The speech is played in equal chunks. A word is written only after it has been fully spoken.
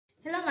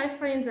Hello my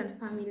friends and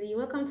family,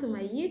 welcome to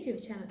my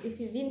YouTube channel. If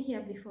you've been here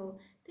before,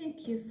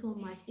 thank you so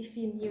much. If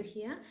you're new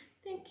here,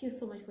 thank you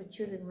so much for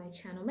choosing my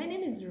channel. My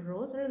name is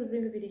Rose. I will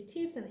bring you beauty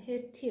tips and hair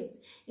tips.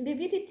 In the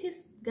beauty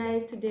tips,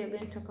 guys, today I'm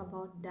going to talk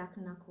about dark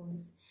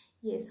knuckles.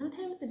 Yes,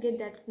 sometimes we get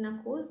dark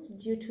knuckles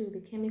due to the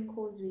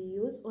chemicals we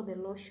use or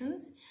the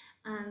lotions,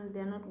 and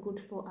they're not good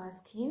for our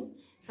skin.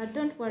 But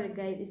don't worry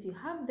guys, if you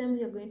have them,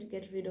 you're going to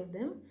get rid of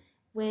them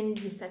when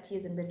you start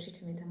using the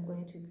treatment I'm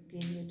going to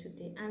give you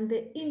today. And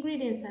the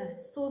ingredients are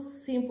so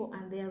simple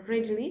and they are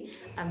readily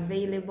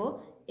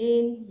available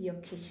in your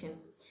kitchen.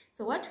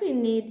 So what we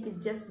need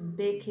is just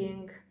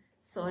baking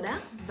soda,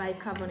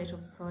 bicarbonate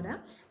of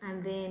soda,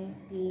 and then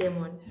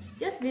lemon.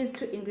 Just these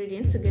two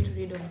ingredients to get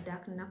rid of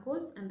dark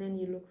knuckles, and then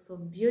you look so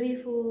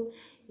beautiful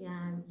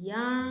and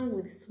young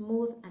with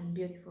smooth and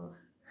beautiful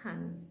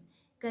hands.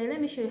 Okay,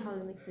 let me show you how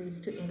we mix these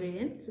two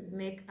ingredients to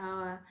make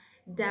our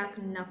dark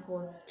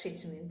knuckles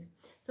treatment.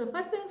 So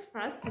first thing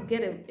first, you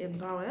get a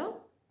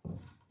barrel.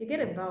 You get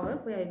a bowl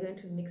where you're going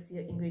to mix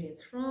your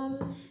ingredients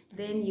from.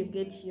 Then you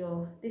get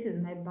this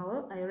is my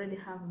bowl. I already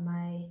have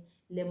my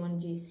lemon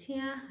juice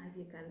here. As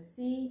you can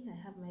see, I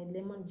have my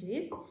lemon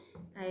juice.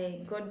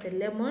 I got the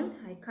lemon,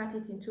 I cut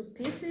it into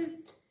pieces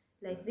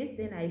like this.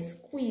 Then I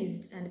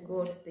squeezed and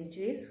got the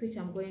juice, which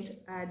I'm going to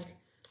add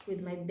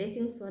with my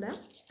baking soda,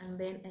 and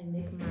then I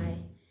make my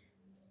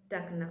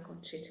dark knuckle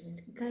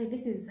treatment. Guys,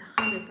 this is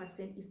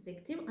 100%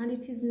 effective and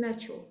it is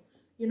natural.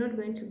 You're not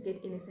going to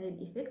get any side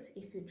effects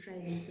if you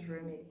try this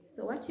remedy.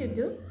 So what you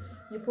do,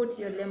 you put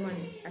your lemon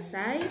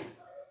aside.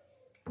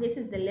 This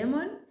is the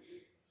lemon,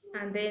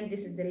 and then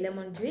this is the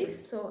lemon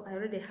juice. So I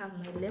already have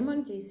my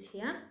lemon juice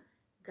here,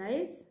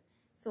 guys.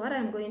 So what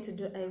I'm going to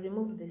do, I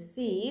remove the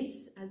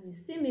seeds, as you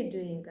see me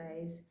doing,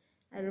 guys.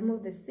 I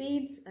remove the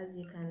seeds, as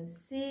you can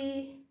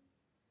see.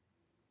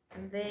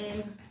 And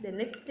then the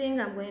next thing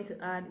I'm going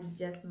to add is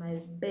just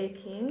my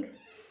baking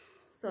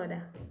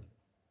soda.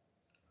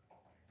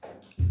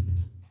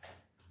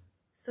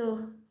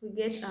 So we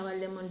get our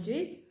lemon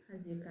juice,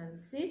 as you can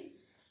see.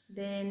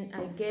 Then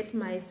I get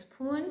my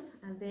spoon,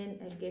 and then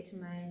I get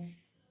my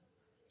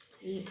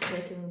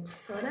baking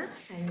soda.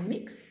 I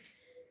mix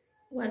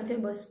 1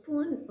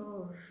 tablespoon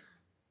of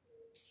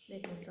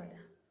baking soda.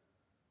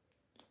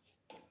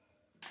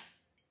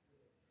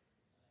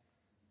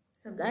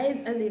 So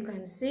guys, as you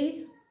can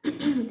see,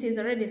 it is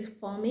already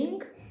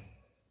forming.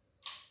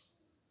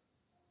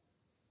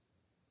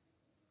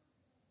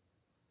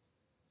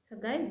 So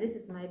guys, this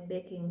is my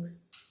baking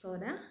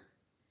soda.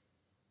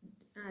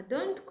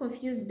 Don't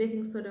confuse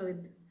baking soda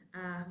with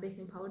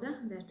baking powder.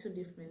 They are two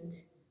different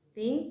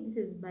things.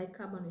 This is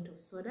bicarbonate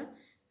of soda.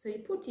 So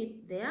you put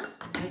it there,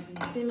 as you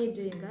see me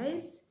doing,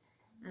 guys.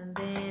 And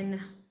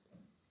then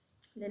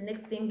the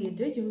next thing you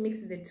do, you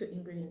mix the two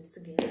ingredients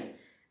together.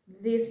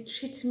 This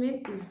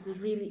treatment is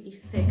really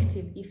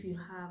effective if you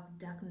have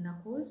dark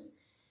knuckles.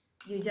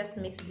 You just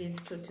mix these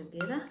two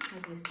together,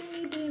 as you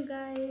see me doing,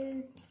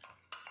 guys.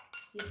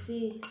 You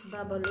see it's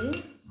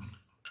bubbling,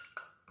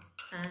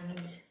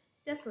 and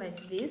just like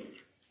this,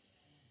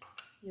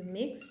 you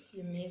mix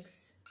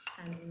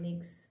and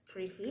mix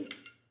pretty.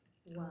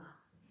 Wow.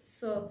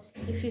 So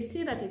if you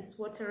see that it's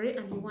watery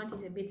and you want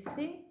it a bit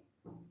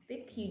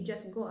thick, you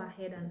just go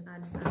ahead and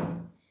add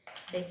some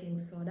baking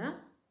soda,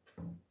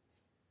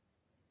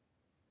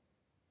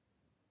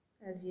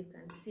 as you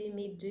can see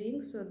me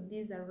doing. So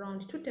these are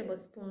around 2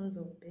 tablespoons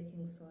of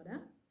baking soda,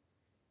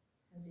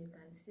 as you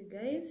can see,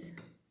 guys.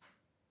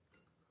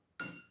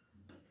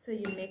 So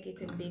you make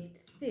it a bit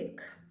thick.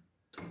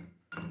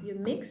 You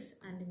mix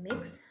and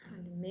mix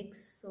and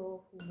mix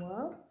so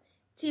well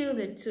till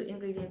the two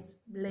ingredients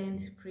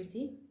blend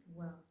pretty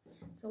well.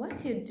 So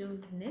what you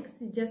do next,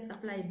 you just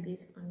apply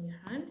this on your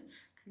hand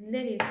and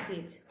let it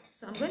sit.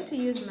 So I'm going to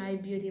use my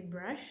beauty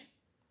brush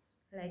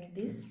like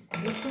this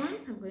one.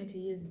 I'm going to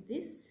use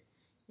this.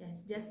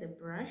 Yes, just a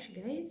brush,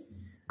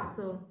 guys.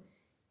 So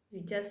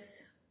you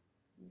just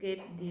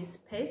get this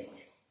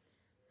paste,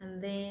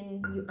 and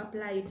then you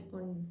apply it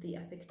on the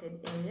affected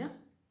area.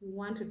 You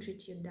want to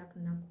treat your dark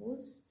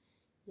knuckles.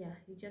 Yeah,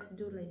 you just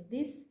do like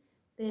this.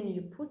 Then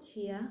you put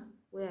here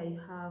where you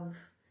have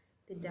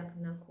the dark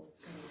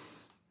knuckles,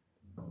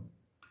 guys.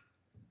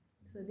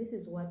 So this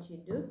is what you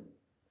do.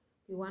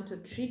 You want to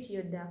treat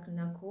your dark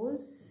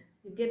knuckles.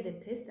 You get the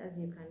paste, as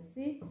you can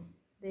see.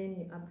 Then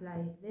you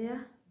apply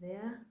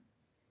there.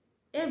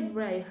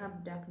 Everywhere you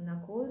have dark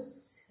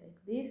knuckles, like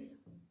this.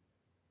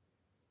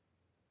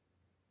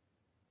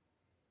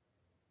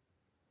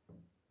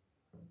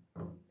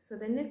 So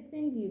the next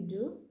thing you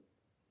do,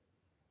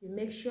 you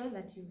make sure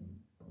that you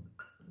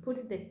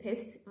put the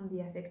paste on the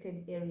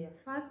affected area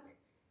first,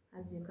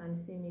 as you can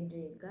see me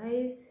doing,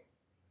 guys.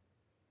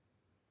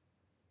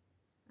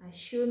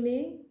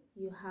 Assuming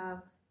you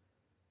have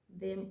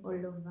them all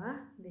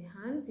over the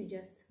hands, you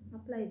just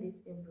apply this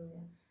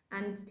everywhere,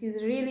 and it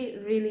is really,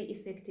 really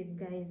effective,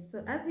 guys.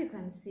 So as you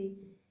can see,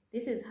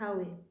 this is how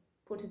we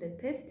put the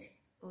paste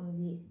on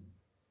the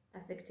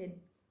affected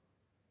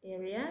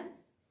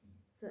areas.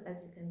 So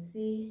as you can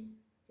see,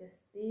 just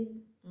this.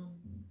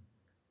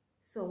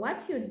 So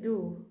what you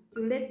do,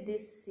 you let this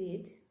this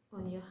sit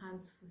on your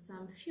hands for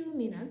some few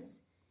minutes.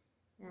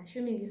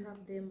 Assuming you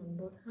have them on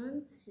both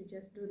hands, you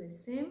just do the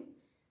same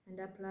and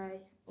apply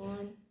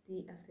on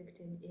the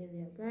affected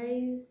area,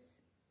 guys,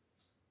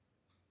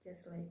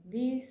 just like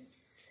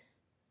this.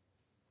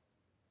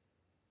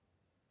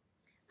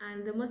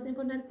 And the most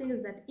important thing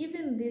is that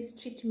even this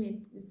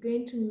treatment is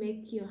going to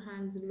make your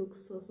hands look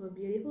so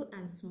beautiful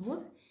and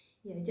smooth.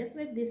 Just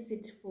let this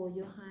sit for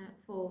your hand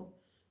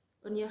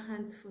on your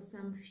hands for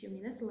some few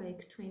minutes,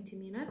 like 20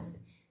 minutes.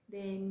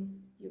 Then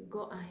you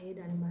go ahead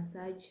and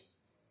massage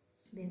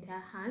the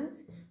entire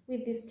hands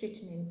with this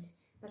treatment,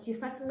 but you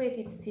first let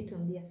it sit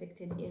on the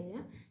affected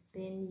area,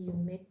 then you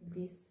make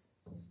this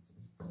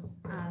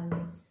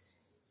as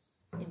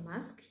a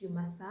mask. You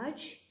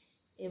massage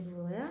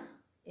everywhere.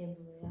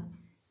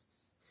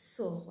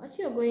 So what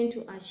you're going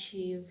to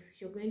achieve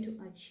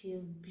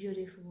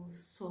beautiful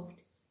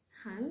soft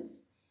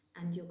hands,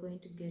 and you're going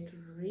to get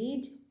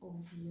rid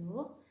of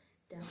your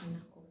dark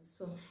knuckles.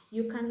 So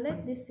you can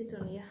let this sit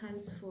on your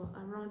hands for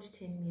around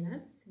 10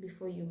 minutes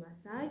before you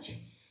massage.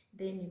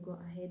 Then you go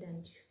ahead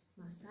and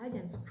massage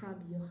and scrub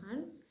your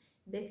hands.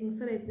 Baking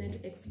soda is going to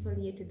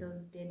exfoliate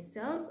those dead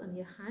cells on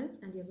your hands,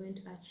 and you're going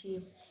to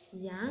achieve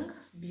young,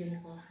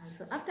 beautiful hands.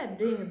 So after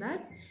doing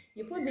that,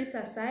 you put this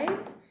aside,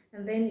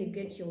 and then you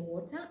get your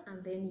water,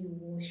 and then you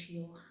wash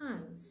your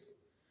hands.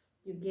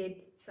 You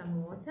get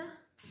some water,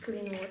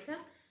 clean water,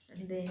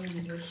 and then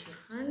you wash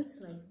your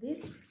hands like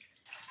this.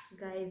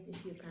 Guys,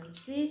 if you can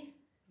see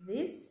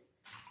this,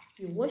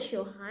 you wash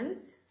your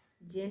hands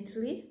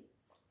gently,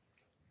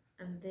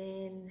 and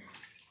then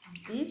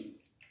this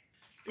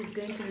is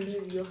going to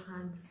leave your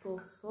hands so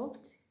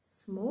soft,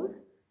 smooth,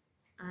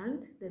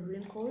 and the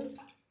wrinkles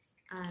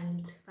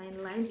and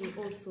fine lines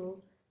will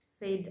also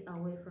fade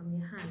away from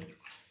your hands.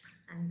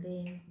 And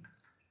then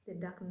the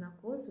dark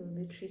knuckles will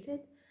be treated,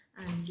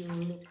 and you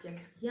will look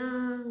just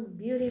young,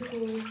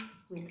 beautiful,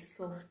 with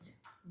soft,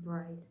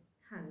 bright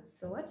hands.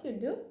 So what you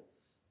do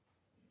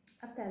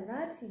after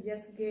that, you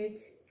just get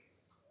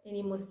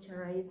any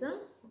moisturizer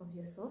of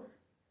yourself.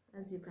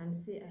 As you can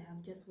see, I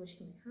have just washed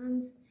my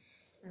hands.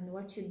 And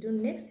what you do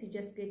next, you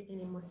just get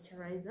any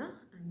moisturizer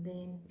and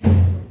then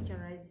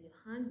moisturize your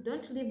hand.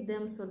 Don't leave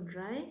them so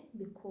dry,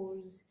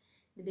 because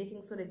the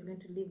baking soda is going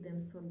to leave them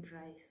so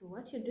dry. So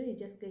what you do, you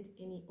just get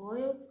any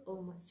oils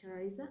or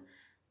moisturizer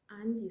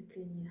and you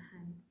clean your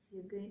hands.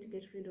 You're going to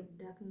get rid of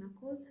dark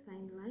knuckles,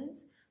 fine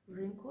lines,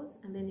 wrinkles,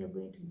 and then you're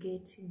going to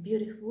get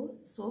beautiful,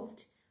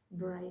 soft,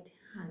 bright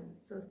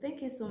hands. So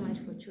thank you so much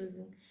for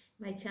choosing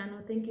my channel.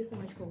 Thank you so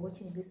much for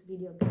watching this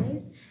video,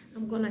 guys.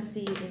 I'm gonna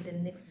see you in the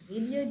next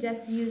video.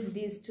 Just use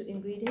these two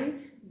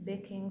ingredients,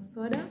 baking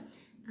soda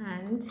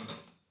and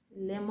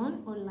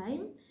lemon or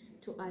lime,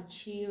 to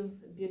achieve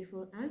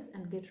beautiful hands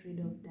and get rid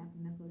of dark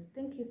knuckles.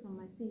 Thank you so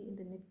much. See you in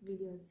the next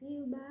video. See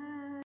you. Bye.